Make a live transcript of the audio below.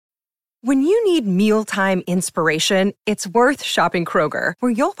When you need mealtime inspiration, it's worth shopping Kroger,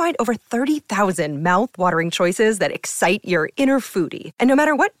 where you'll find over 30,000 mouth-watering choices that excite your inner foodie. And no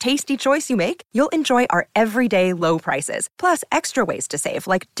matter what tasty choice you make, you'll enjoy our everyday low prices, plus extra ways to save,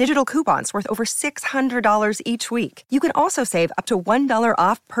 like digital coupons worth over $600 each week. You can also save up to $1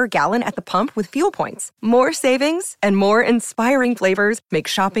 off per gallon at the pump with fuel points. More savings and more inspiring flavors make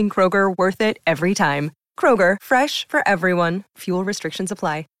shopping Kroger worth it every time. Kroger, fresh for everyone. Fuel restrictions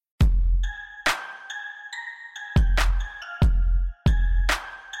apply.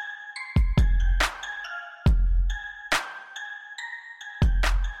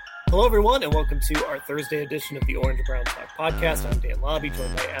 Hello, everyone, and welcome to our Thursday edition of the Orange and Brown Talk podcast. I'm Dan Lobby,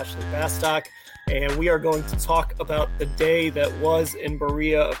 joined by Ashley Bastock, and we are going to talk about the day that was in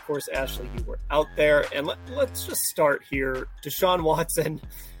Berea. Of course, Ashley, you were out there, and let's just start here. Deshaun Watson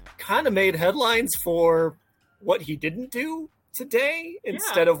kind of made headlines for what he didn't do today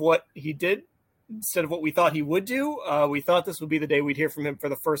instead of what he did, instead of what we thought he would do. We thought this would be the day we'd hear from him for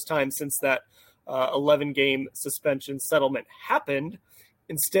the first time since that 11-game suspension settlement happened.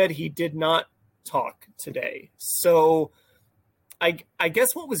 Instead, he did not talk today. So I guess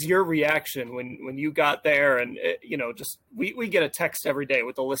what was your reaction when you got there? And, just we get a text every day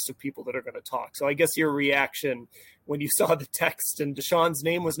with a list of people that are going to talk. So I guess your reaction when you saw the text and Deshaun's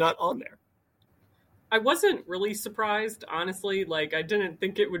name was not on there. I wasn't really surprised, honestly. Like, I didn't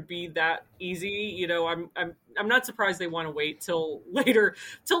think it would be that easy. I'm not surprised they want to wait till later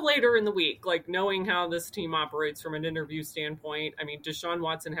in the week. Like, knowing how this team operates from an interview standpoint. I mean, Deshaun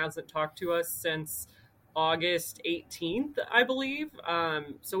Watson hasn't talked to us since August 18th, I believe.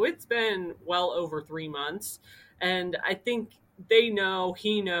 So it's been well over 3 months, and I think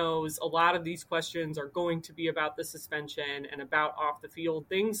he knows a lot of these questions are going to be about the suspension and about off the field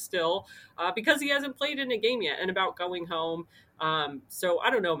things still, because he hasn't played in a game yet, and about going home. So I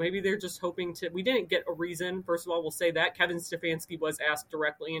don't know, maybe they're just hoping we didn't get a reason. First of all, we'll say that Kevin Stefanski was asked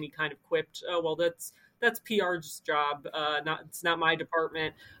directly, and he kind of quipped, oh, well, that's PR's job. It's not my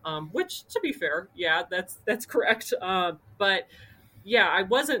department, which, to be fair, yeah, that's correct. But yeah, I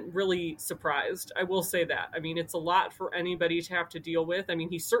wasn't really surprised. I will say that. I mean, it's a lot for anybody to have to deal with. I mean,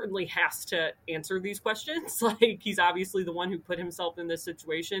 he certainly has to answer these questions. Like, he's obviously the one who put himself in this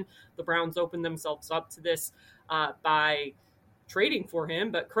situation. The Browns opened themselves up to this by trading for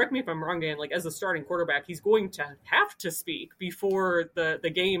him. But correct me if I'm wrong, Dan, like, as a starting quarterback, he's going to have to speak before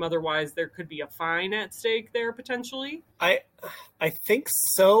the game. Otherwise, there could be a fine at stake there potentially. I think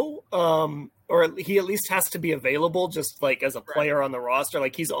so. Or he at least has to be available, just like as a player on the roster.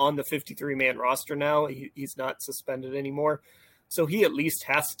 Like, he's on the 53-man roster now. He's not suspended anymore. So he at least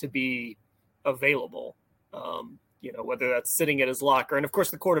has to be available, whether that's sitting at his locker. And, of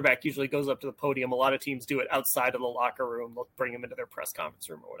course, the quarterback usually goes up to the podium. A lot of teams do it outside of the locker room. They'll bring him into their press conference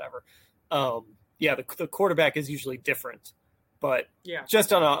room or whatever. The quarterback is usually different. But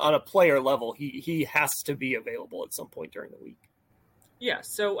just on a player level, he has to be available at some point during the week. Yeah,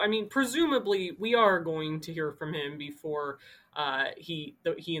 so, I mean, presumably we are going to hear from him before he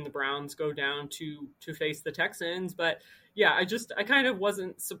and the Browns go down to face the Texans. But, yeah, I kind of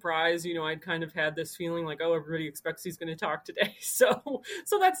wasn't surprised. I'd kind of had this feeling like, oh, everybody expects he's going to talk today. So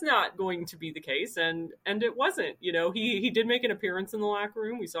that's not going to be the case. And it wasn't. He did make an appearance in the locker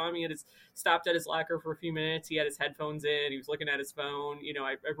room. We saw him. He stopped at his locker for a few minutes. He had his headphones in. He was looking at his phone.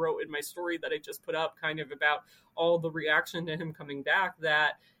 I wrote in my story that I just put up kind of about all the reaction to him coming back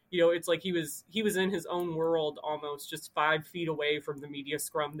that, it's like he was in his own world, almost just 5 feet away from the media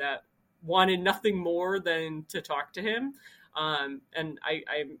scrum that wanted nothing more than to talk to him. And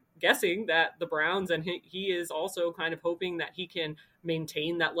I'm guessing that the Browns and he is also kind of hoping that he can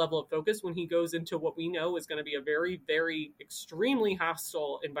maintain that level of focus when he goes into what we know is going to be a very, very extremely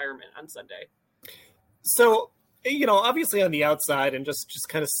hostile environment on Sunday. So, obviously on the outside and just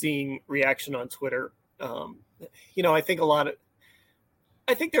kind of seeing reaction on Twitter,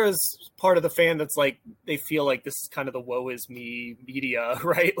 I think there is part of the fan that's like, they feel like this is kind of the woe is me media,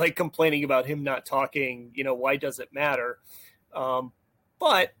 right? Like, complaining about him not talking, why does it matter?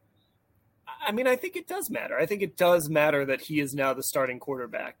 But I mean, I think it does matter. I think it does matter that he is now the starting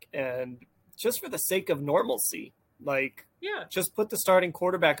quarterback, and just for the sake of normalcy, just put the starting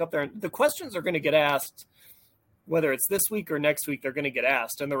quarterback up there. The questions are going to get asked, whether it's this week or next week, they're going to get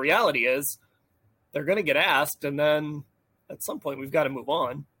asked. And the reality is they're going to get asked, and then at some point we've got to move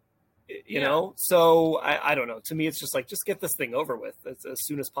on, you know? So I don't know. To me, it's just like, just get this thing over with as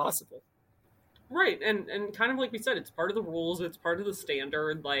soon as possible. Right. And kind of like we said, it's part of the rules. It's part of the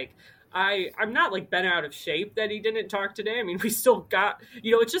standard. Like, I'm not like bent out of shape that he didn't talk today. I mean, we still got,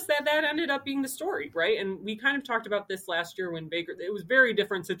 it's just that ended up being the story, right? And we kind of talked about this last year when Baker, it was very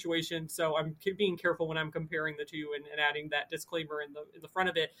different situation. So I'm being careful when I'm comparing the two and adding that disclaimer in the front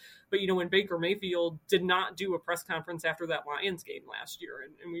of it. But, when Baker Mayfield did not do a press conference after that Lions game last year,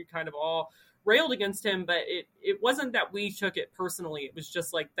 and we kind of all railed against him, but it wasn't that we took it personally. It was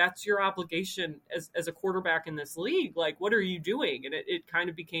just like, that's your obligation as a quarterback in this league. Like, what are you doing? And it kind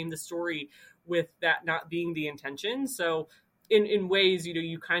of became the story with that not being the intention. So in ways,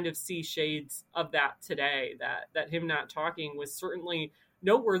 you kind of see shades of that today, that him not talking was certainly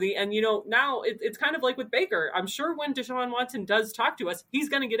noteworthy. And, now it's kind of like with Baker. I'm sure when Deshaun Watson does talk to us, he's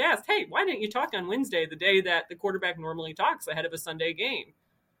going to get asked, hey, why didn't you talk on Wednesday, the day that the quarterback normally talks ahead of a Sunday game?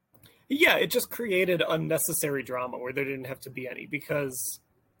 Yeah, it just created unnecessary drama where there didn't have to be any because,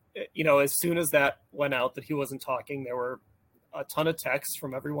 as soon as that went out that he wasn't talking, there were a ton of texts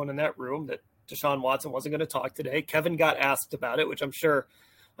from everyone in that room that Deshaun Watson wasn't going to talk today. Kevin got asked about it, which I'm sure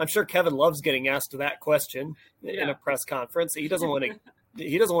Kevin loves getting asked that question in a press conference. He doesn't want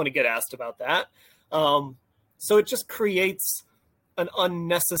to get asked about that. So it just creates an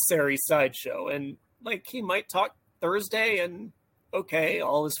unnecessary sideshow. And like, he might talk Thursday and okay,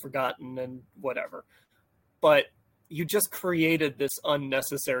 all is forgotten and whatever. But you just created this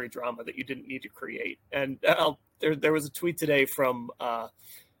unnecessary drama that you didn't need to create. And there was a tweet today from, I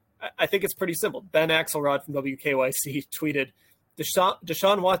think it's pretty simple. Ben Axelrod from WKYC tweeted,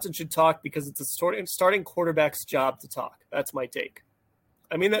 Deshaun Watson should talk because it's a starting quarterback's job to talk. That's my take.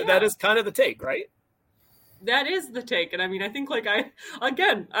 I mean, that is kind of the take, right? That is the take. And I mean, I think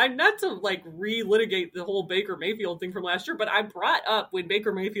I'm not to like relitigate the whole Baker Mayfield thing from last year, but I brought up when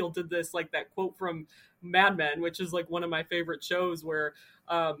Baker Mayfield did this, like that quote from Mad Men, which is like one of my favorite shows where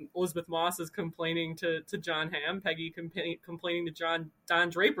Elizabeth Moss is complaining to John Hamm, Peggy complaining to Don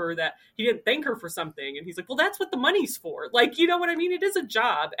Draper that he didn't thank her for something. And he's like, well, that's what the money's for. Like, you know what I mean? It is a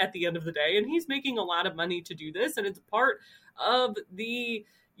job at the end of the day. And he's making a lot of money to do this. And it's part of the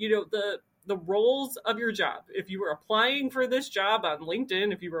roles of your job. If you were applying for this job on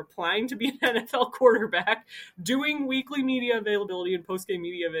LinkedIn, if you were applying to be an NFL quarterback, doing weekly media availability and post-game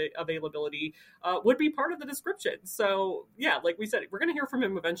media availability would be part of the description. So yeah, like we said, we're going to hear from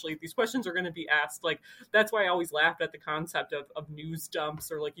him eventually. These questions are going to be asked. Like, that's why I always laughed at the concept of news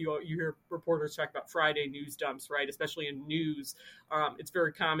dumps, or like you hear reporters talk about Friday news dumps, right? Especially in news. It's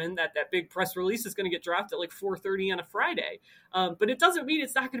very common that big press release is going to get dropped at like 4:30 on a Friday. But it doesn't mean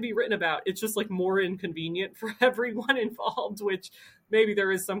it's not going to be written about. It's just like more inconvenient for everyone involved, which maybe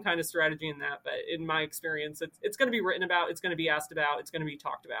there is some kind of strategy in that. But in my experience, it's going to be written about, it's going to be asked about, it's going to be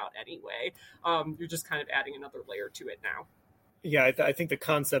talked about anyway. You're just kind of adding another layer to it now. Yeah, I think the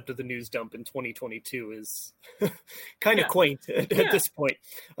concept of the news dump in 2022 is kind of quaint at this point.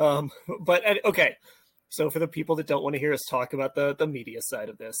 But okay, so for the people that don't want to hear us talk about the media side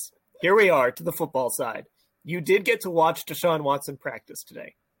of this, here we are to the football side. You did get to watch Deshaun Watson practice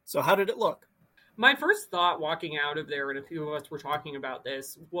today. So how did it look? My first thought walking out of there, and a few of us were talking about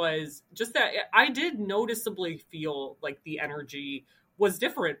this, was just that I did noticeably feel like the energy was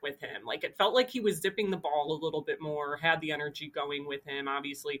different with him. Like, it felt like he was dipping the ball a little bit more, had the energy going with him,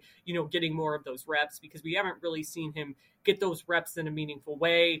 obviously, getting more of those reps, because we haven't really seen him get those reps in a meaningful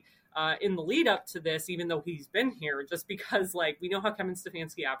way in the lead up to this, even though he's been here, just because, like, we know how Kevin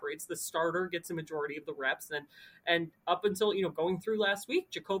Stefanski operates. The starter gets a majority of the reps, and up until, going through last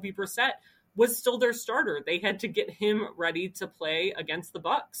week, Jacoby Brissett was still their starter. They had to get him ready to play against the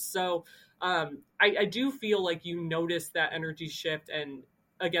Bucs. So I do feel like you notice that energy shift. And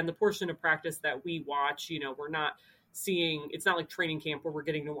again, the portion of practice that we watch, we're not seeing, it's not like training camp where we're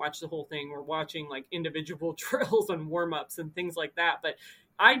getting to watch the whole thing. We're watching like individual drills and warm-ups and things like that. But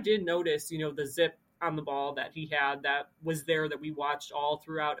I did notice, the zip on the ball that he had that was there, that we watched all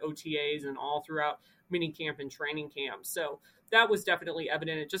throughout OTAs and all throughout mini camp and training camp. So that was definitely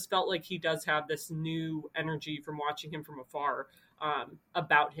evident. It just felt like he does have this new energy from watching him from afar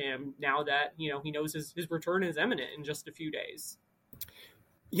about him now that, he knows his return is imminent in just a few days.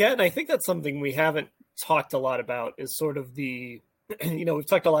 Yeah, and I think that's something we haven't talked a lot about, is sort of the, we've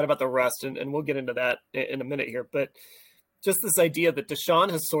talked a lot about the rest, and we'll get into that in a minute here, but just this idea that Deshaun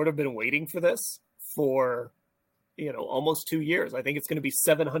has sort of been waiting for this for, almost 2 years. I think it's going to be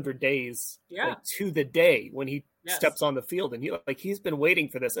 700 days to the day when he steps on the field. And he's been waiting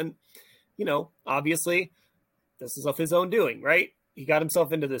for this. And, obviously this is of his own doing, right? He got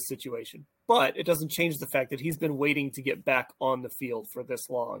himself into this situation, but it doesn't change the fact that he's been waiting to get back on the field for this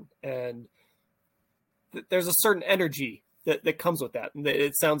long. And there's a certain energy that comes with that. And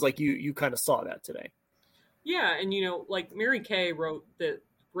it sounds like you kind of saw that today. Yeah. And, like Mary Kay wrote that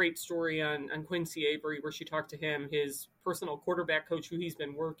great story on Quincy Avery where she talked to him, his personal quarterback coach who he's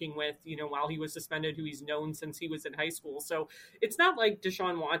been working with, while he was suspended, who he's known since he was in high school. So it's not like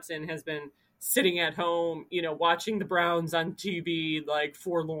Deshaun Watson has been sitting at home, watching the Browns on TV, like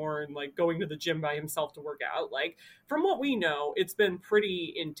forlorn, like going to the gym by himself to work out. Like from what we know, it's been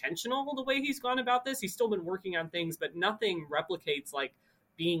pretty intentional the way he's gone about this. He's still been working on things, but nothing replicates like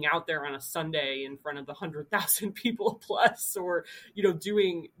being out there on a Sunday in front of the 100,000 people plus, or,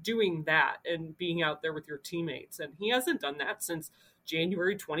 doing that and being out there with your teammates. And he hasn't done that since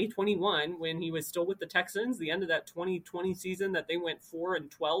January 2021, when he was still with the Texans, the end of that 2020 season that they went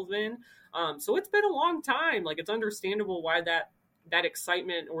 4-12 in. So it's been a long time. Like, it's understandable why that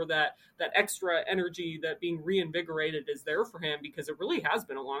excitement or that extra energy, that being reinvigorated is there for him, because it really has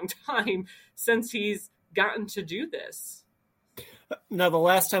been a long time since he's gotten to do this. Now, the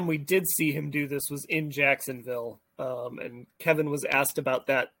last time we did see him do this was in Jacksonville, and Kevin was asked about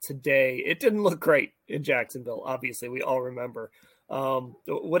that today. It didn't look great in Jacksonville, obviously. We all remember.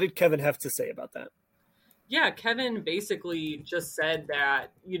 What did Kevin have to say about that? Yeah, Kevin basically just said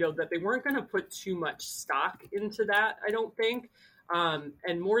that, that they weren't going to put too much stock into that, I don't think.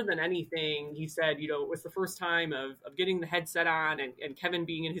 And more than anything, he said, it was the first time of getting the headset on and Kevin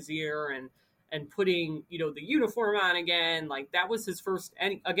being in his ear and putting, the uniform on again. Like, that was his first,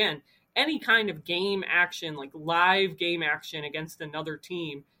 any kind of game action, like live game action against another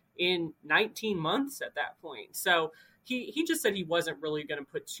team in 19 months at that point. So he just said he wasn't really going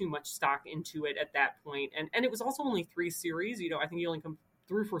to put too much stock into it at that point. And it was also only 3 series. I think he only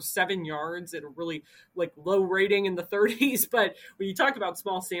threw for 7 yards at a really like low rating in the 30s. But when you talk about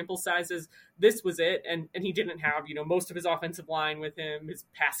small sample sizes, this was it. And he didn't have, most of his offensive line with him, his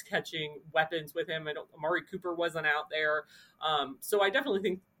pass catching weapons with him. Amari Cooper wasn't out there. So I definitely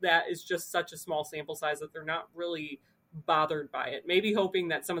think that is just such a small sample size that they're not really bothered by it. Maybe hoping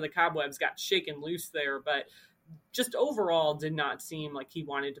that some of the cobwebs got shaken loose there, but just overall did not seem like he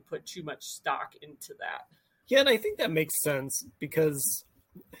wanted to put too much stock into that. Yeah, and I think that makes sense because,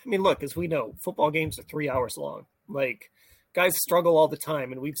 look, as we know, football games are 3 hours long. Like, guys struggle all the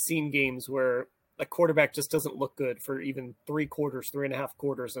time, and we've seen games where a quarterback just doesn't look good for even 3 quarters, 3.5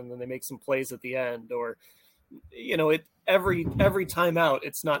 quarters, and then they make some plays at the end. Or, every time out,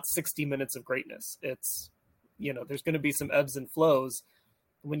 it's not 60 minutes of greatness. It's, there's going to be some ebbs and flows.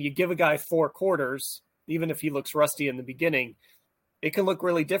 When you give a guy 4 quarters, even if he looks rusty in the beginning, it can look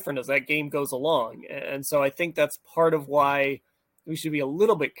really different as that game goes along. And so I think that's part of why we should be a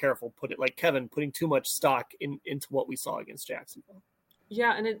little bit careful, putting too much stock into what we saw against Jacksonville.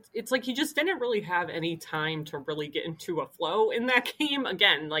 Yeah, and it's like he just didn't really have any time to really get into a flow in that game.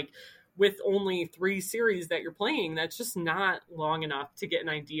 Again, like with only 3 series that you're playing, that's just not long enough to get an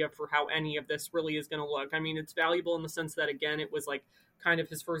idea for how any of this really is going to look. It's valuable in the sense that, again, it was like kind of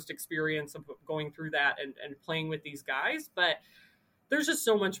his first experience of going through that and playing with these guys. But there's just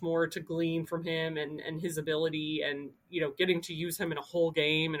so much more to glean from him and his ability and, getting to use him in a whole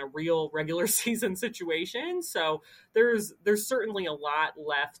game in a real regular season situation. So there's certainly a lot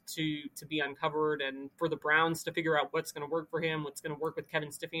left to be uncovered, and for the Browns to figure out what's going to work for him, what's going to work with Kevin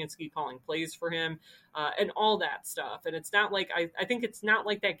Stefanski calling plays for him, and all that stuff. And it's not like, I think it's not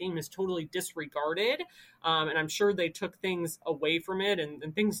like that game is totally disregarded. And I'm sure they took things away from it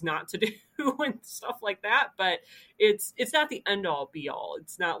and things not to do and stuff like that. But it's not the end all be all.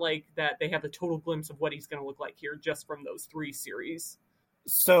 It's not like that they have a total glimpse of what he's going to look like here just from those 3 series.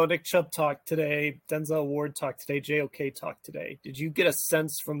 So Nick Chubb talked today, Denzel Ward talked today, JOK talked today. Did you get a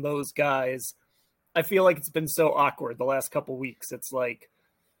sense from those guys? I feel like it's been so awkward the last couple weeks. It's like,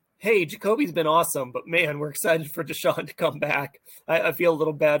 hey, Jacoby's been awesome, but man, we're excited for Deshaun to come back. I feel a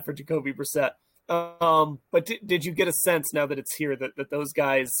little bad for Jacoby Brissett. But did you get a sense now that it's here that those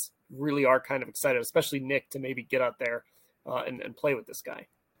guys really are kind of excited, especially Nick, to maybe get out there and play with this guy?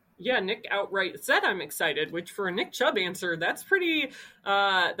 Yeah, Nick outright said I'm excited, which for a Nick Chubb answer, that's pretty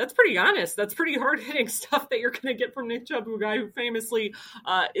honest. That's pretty hard-hitting stuff that you're going to get from Nick Chubb, a guy who famously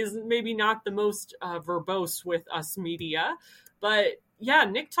is maybe not the most verbose with us media. But yeah,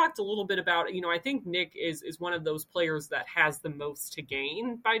 Nick talked a little bit about, I think Nick is one of those players that has the most to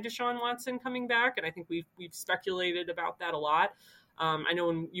gain by Deshaun Watson coming back. And I think we've speculated about that a lot. I know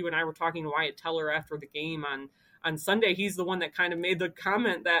when you and I were talking to Wyatt Teller after the game on Sunday, he's the one that kind of made the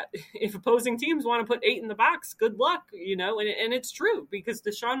comment that if opposing teams want to put 8 in the box, good luck, and it's true because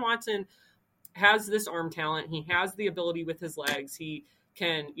Deshaun Watson has this arm talent. He has the ability with his legs. He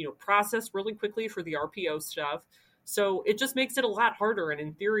can, process really quickly for the RPO stuff. So it just makes it a lot harder. And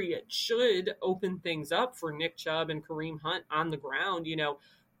in theory, it should open things up for Nick Chubb and Kareem Hunt on the ground.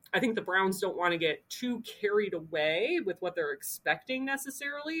 I think the Browns don't want to get too carried away with what they're expecting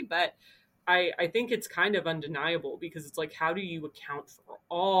necessarily, but I think it's kind of undeniable because it's like, how do you account for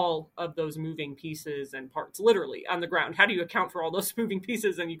all of those moving pieces and parts literally on the ground? How do you account for all those moving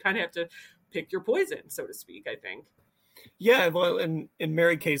pieces? And you kind of have to pick your poison, so to speak, I think. Yeah, well, in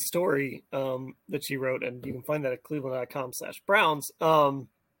Mary Kay's story that she wrote, and you can find that at cleveland.com/Browns.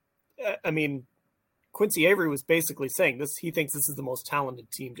 I mean, Quincy Avery was basically saying this. He thinks this is the most talented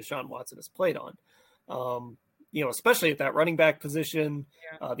team Deshaun Watson has played on. Especially at that running back position,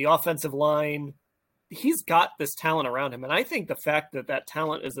 the offensive line. He's got this talent around him. And I think the fact that that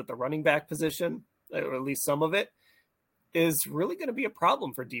talent is at the running back position, or at least some of it, is really going to be a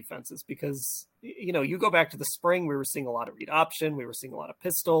problem for defenses because, you go back to the spring, we were seeing a lot of read option. We were seeing a lot of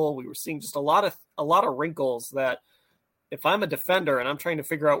pistol. We were seeing just a lot of wrinkles that if I'm a defender and I'm trying to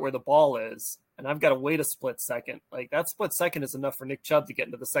figure out where the ball is and I've got to wait a split second, like that split second is enough for Nick Chubb to get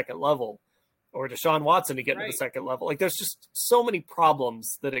into the second level or Deshaun Watson to get into the second level. Like there's just so many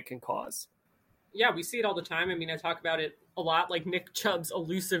problems that it can cause. Yeah, we see it all the time. I mean, I talk about it a lot. Like Nick Chubb's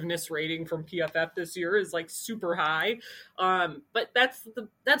elusiveness rating from PFF this year is like super high. But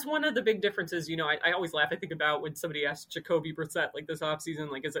that's one of the big differences. I always laugh. I think about when somebody asked Jacoby Brissett like this offseason,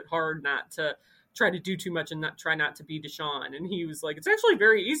 like, is it hard not to try to do too much and try not to be Deshaun? And he was like, it's actually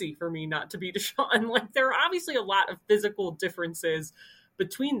very easy for me not to be Deshaun. Like there are obviously a lot of physical differences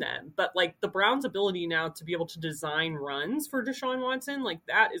between them, but like the Browns' ability now to be able to design runs for Deshaun Watson, like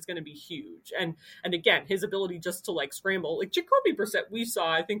that is going to be huge. And again, his ability just to like scramble, like Jacoby Brissett, we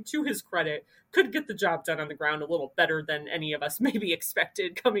saw, I think to his credit, could get the job done on the ground a little better than any of us maybe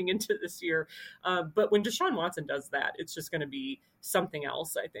expected coming into this year. But when Deshaun Watson does that, it's just going to be something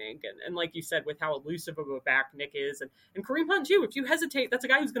else, I think. And like you said, with how elusive of a back Nick is, and Kareem Hunt too, if you hesitate, that's a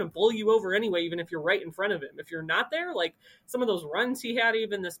guy who's going to bowl you over anyway, even if you're right in front of him. If you're not there, like some of those runs he had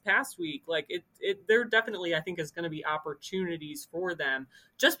even this past week, like there definitely, I think, is going to be opportunities for them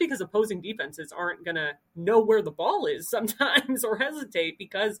just because opposing defenses aren't going to know where the ball is sometimes or hesitate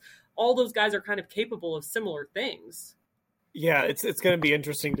because all those guys are kind of capable of similar things. Yeah, it's going to be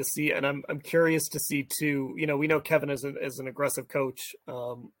interesting to see, and I'm curious to see too. We know Kevin is an aggressive coach,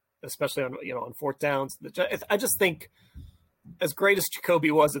 especially on fourth downs. I just think, as great as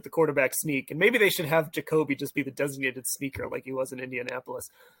Jacoby was at the quarterback sneak, and maybe they should have Jacoby just be the designated sneaker like he was in Indianapolis.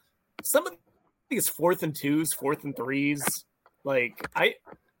 Some of these 4th and 2s, 4th and 3s, like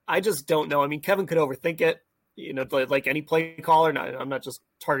I just don't know. I mean, Kevin could overthink it. Like any play caller. I'm not just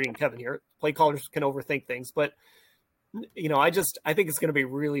targeting Kevin here. Play callers can overthink things, but. I think it's going to be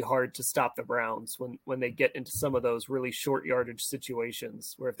really hard to stop the Browns when they get into some of those really short yardage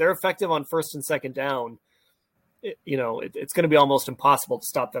situations where if they're effective on 1st and 2nd down, it's going to be almost impossible to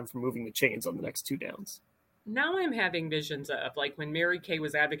stop them from moving the chains on the next 2 downs. Now I'm having visions of like when Mary Kay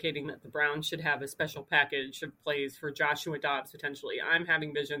was advocating that the Browns should have a special package of plays for Joshua Dobbs potentially. I'm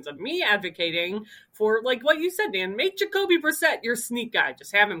having visions of me advocating for like what you said, Dan, make Jacoby Brissett your sneak guy.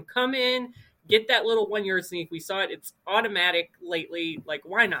 Just have him come in, get that little 1-yard sneak. We saw it. It's automatic lately. Like,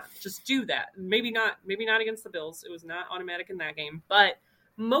 why not? Just do that. Maybe not against the Bills. It was not automatic in that game, but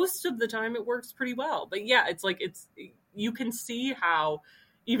most of the time it works pretty well. But yeah, you can see how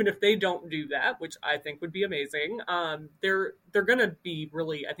even if they don't do that, which I think would be amazing, they're going to be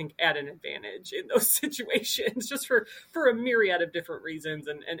really, I think, at an advantage in those situations just for a myriad of different reasons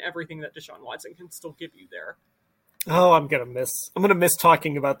and everything that Deshaun Watson can still give you there. Oh, I'm gonna miss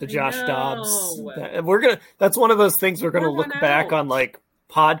talking about the Josh Dobbs. That's one of those things we're gonna look back on like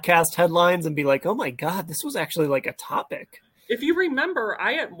podcast headlines and be like, oh my God, this was actually like a topic. If you remember,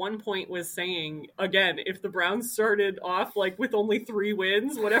 I at one point was saying, again, if the Browns started off like with only 3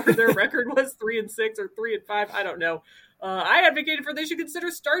 wins, whatever their record was, 3-6 or 3-5, I don't know. I advocated for they should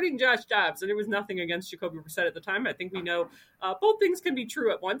consider starting Josh Dobbs, and it was nothing against Jacoby Brissett at the time. I think we know both things can be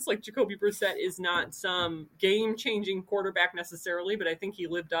true at once. Like Jacoby Brissett is not some game-changing quarterback necessarily, but I think he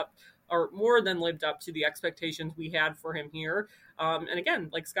lived up or more than lived up to the expectations we had for him here. And again,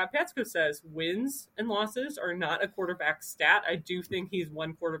 like Scott Patsko says, wins and losses are not a quarterback stat. I do think he's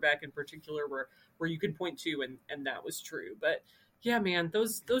one quarterback in particular where you could point to, and that was true. But yeah, man,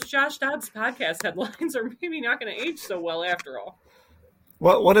 those Josh Dobbs podcast headlines are maybe not going to age so well after all.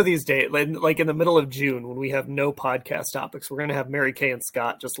 Well, one of these days, like in the middle of June, when we have no podcast topics, we're going to have Mary Kay and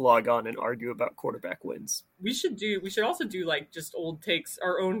Scott just log on and argue about quarterback wins. We should also do like just old takes,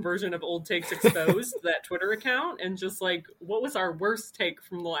 our own version of old takes exposed, that Twitter account, and just like, what was our worst take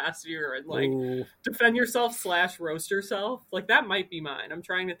from the last year, and like defend yourself / roast yourself. Like that might be mine. I'm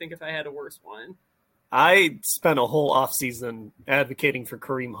trying to think if I had a worse one. I spent a whole offseason advocating for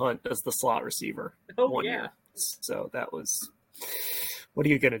Kareem Hunt as the slot receiver. Oh, yeah. Year. So that was what are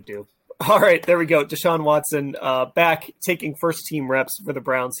you going to do? All right, there we go. Deshaun Watson back taking first-team reps for the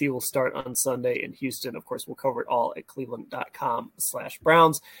Browns. He will start on Sunday in Houston. Of course, we'll cover it all at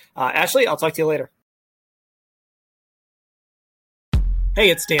cleveland.com/Browns. Ashley, I'll talk to you later. Hey,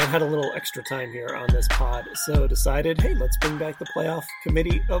 it's Dan. Had a little extra time here on this pod, so decided, hey, let's bring back the playoff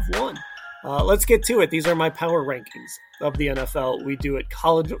committee of one. Let's get to it. These are my power rankings of the NFL. We do it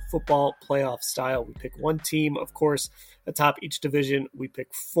college football playoff style. We pick one team, of course, atop each division. We pick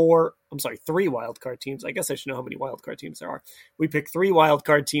three wildcard teams. I guess I should know how many wildcard teams there are. We pick three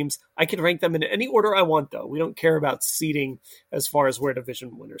wildcard teams. I can rank them in any order I want, though. We don't care about seeding as far as where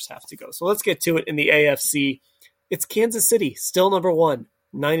division winners have to go. So let's get to it in the AFC. It's Kansas City, still number one.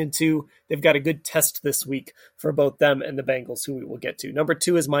 9-2. They've got a good test this week for both them and the Bengals, who we will get to. Number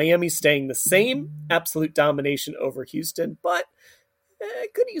 2 is Miami, staying the same. Absolute domination over Houston, but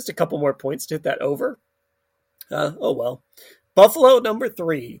could have used a couple more points to hit that over. Oh well. Buffalo, number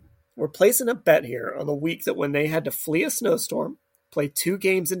 3. We're placing a bet here on the week that when they had to flee a snowstorm, play 2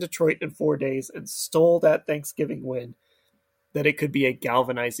 games in Detroit in 4 days, and stole that Thanksgiving win, that it could be a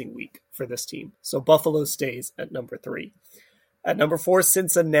galvanizing week for this team. So Buffalo stays at number 3. At number 4,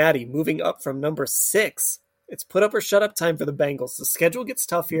 Cincinnati, moving up from number 6. It's put up or shut up time for the Bengals. The schedule gets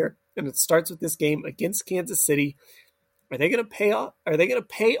tough here, and it starts with this game against Kansas City. Are they going to pay off? Are they going to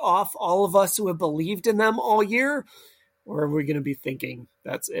pay off all of us who have believed in them all year? Or are we going to be thinking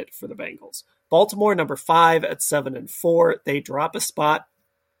that's it for the Bengals? Baltimore, number 5 at 7-4. They drop a spot.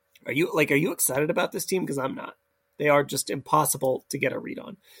 Are you excited about this team? Because I'm not. They are just impossible to get a read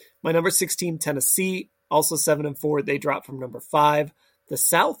on. My number 6 team, Tennessee, also 7-4. They drop from number 5. The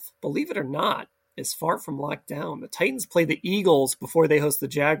South, believe it or not, is far from locked down. The Titans play the Eagles before they host the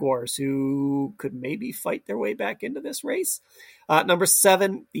Jaguars, who could maybe fight their way back into this race. Number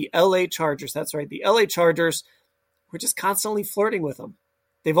 7, the LA Chargers. That's right, the LA Chargers. We're just constantly flirting with them.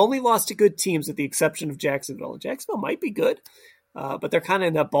 They've only lost to good teams with the exception of Jacksonville. And Jacksonville might be good, but they're kind of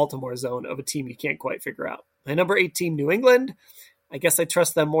in that Baltimore zone of a team you can't quite figure out. My number 8 team, New England. I guess I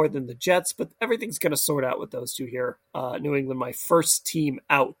trust them more than the Jets, but everything's going to sort out with those two here. New England, my first team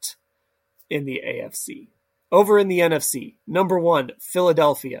out in the AFC. Over in the NFC, number 1,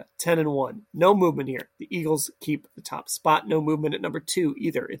 Philadelphia, 10-1. No movement here. The Eagles keep the top spot. No movement at number 2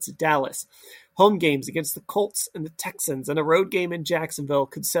 either. It's Dallas. Home games against the Colts and the Texans, and a road game in Jacksonville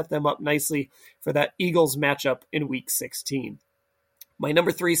could set them up nicely for that Eagles matchup in Week 16. My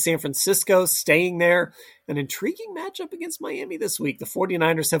number 3, San Francisco, staying there. An intriguing matchup against Miami this week. The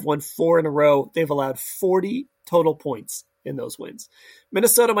 49ers have won 4 in a row. They've allowed 40 total points in those wins.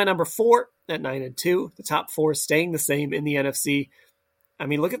 Minnesota, my number 4 at 9-2. The top 4 staying the same in the NFC. I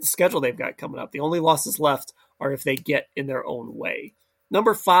mean, look at the schedule they've got coming up. The only losses left are if they get in their own way.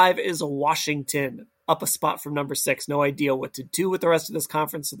 Number 5 is Washington, up a spot from number 6. No idea what to do with the rest of this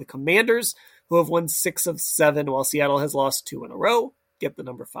conference. So the Commanders, who have won 6 of 7, while Seattle has lost 2 in a row, get the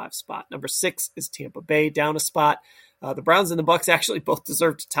number 5 spot. Number 6 is Tampa Bay, down a spot. The Browns and the Bucs actually both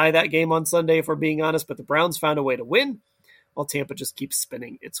deserve to tie that game on Sunday, if we're being honest, but the Browns found a way to win, while Tampa just keeps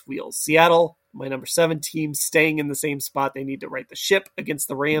spinning its wheels. Seattle, my number 7 team, staying in the same spot. They need to right the ship against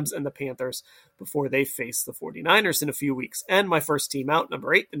the Rams and the Panthers before they face the 49ers in a few weeks. And my first team out,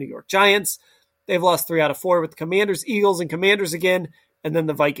 number 8, the New York Giants. They've lost 3 out of 4 with the Commanders, Eagles, and Commanders again, and then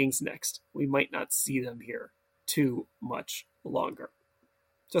the Vikings next. We might not see them here too much longer.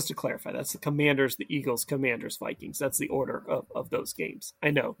 Just to clarify, that's the Commanders, the Eagles, Commanders, Vikings. That's the order of those games.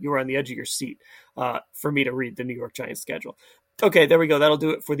 I know you were on the edge of your seat for me to read the New York Giants schedule. Okay, there we go. That'll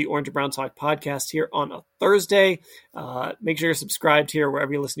do it for the Orange and Brown Talk podcast here on a Thursday. Make sure you're subscribed here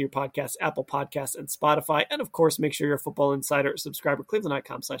wherever you listen to your podcasts, Apple Podcasts and Spotify. And of course, make sure you're a Football Insider subscriber,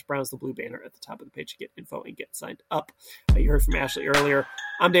 cleveland.com/Browns, the blue banner at the top of the page to get info and get signed up. You heard from Ashley earlier.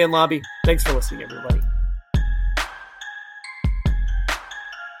 I'm Dan Lobby. Thanks for listening, everybody.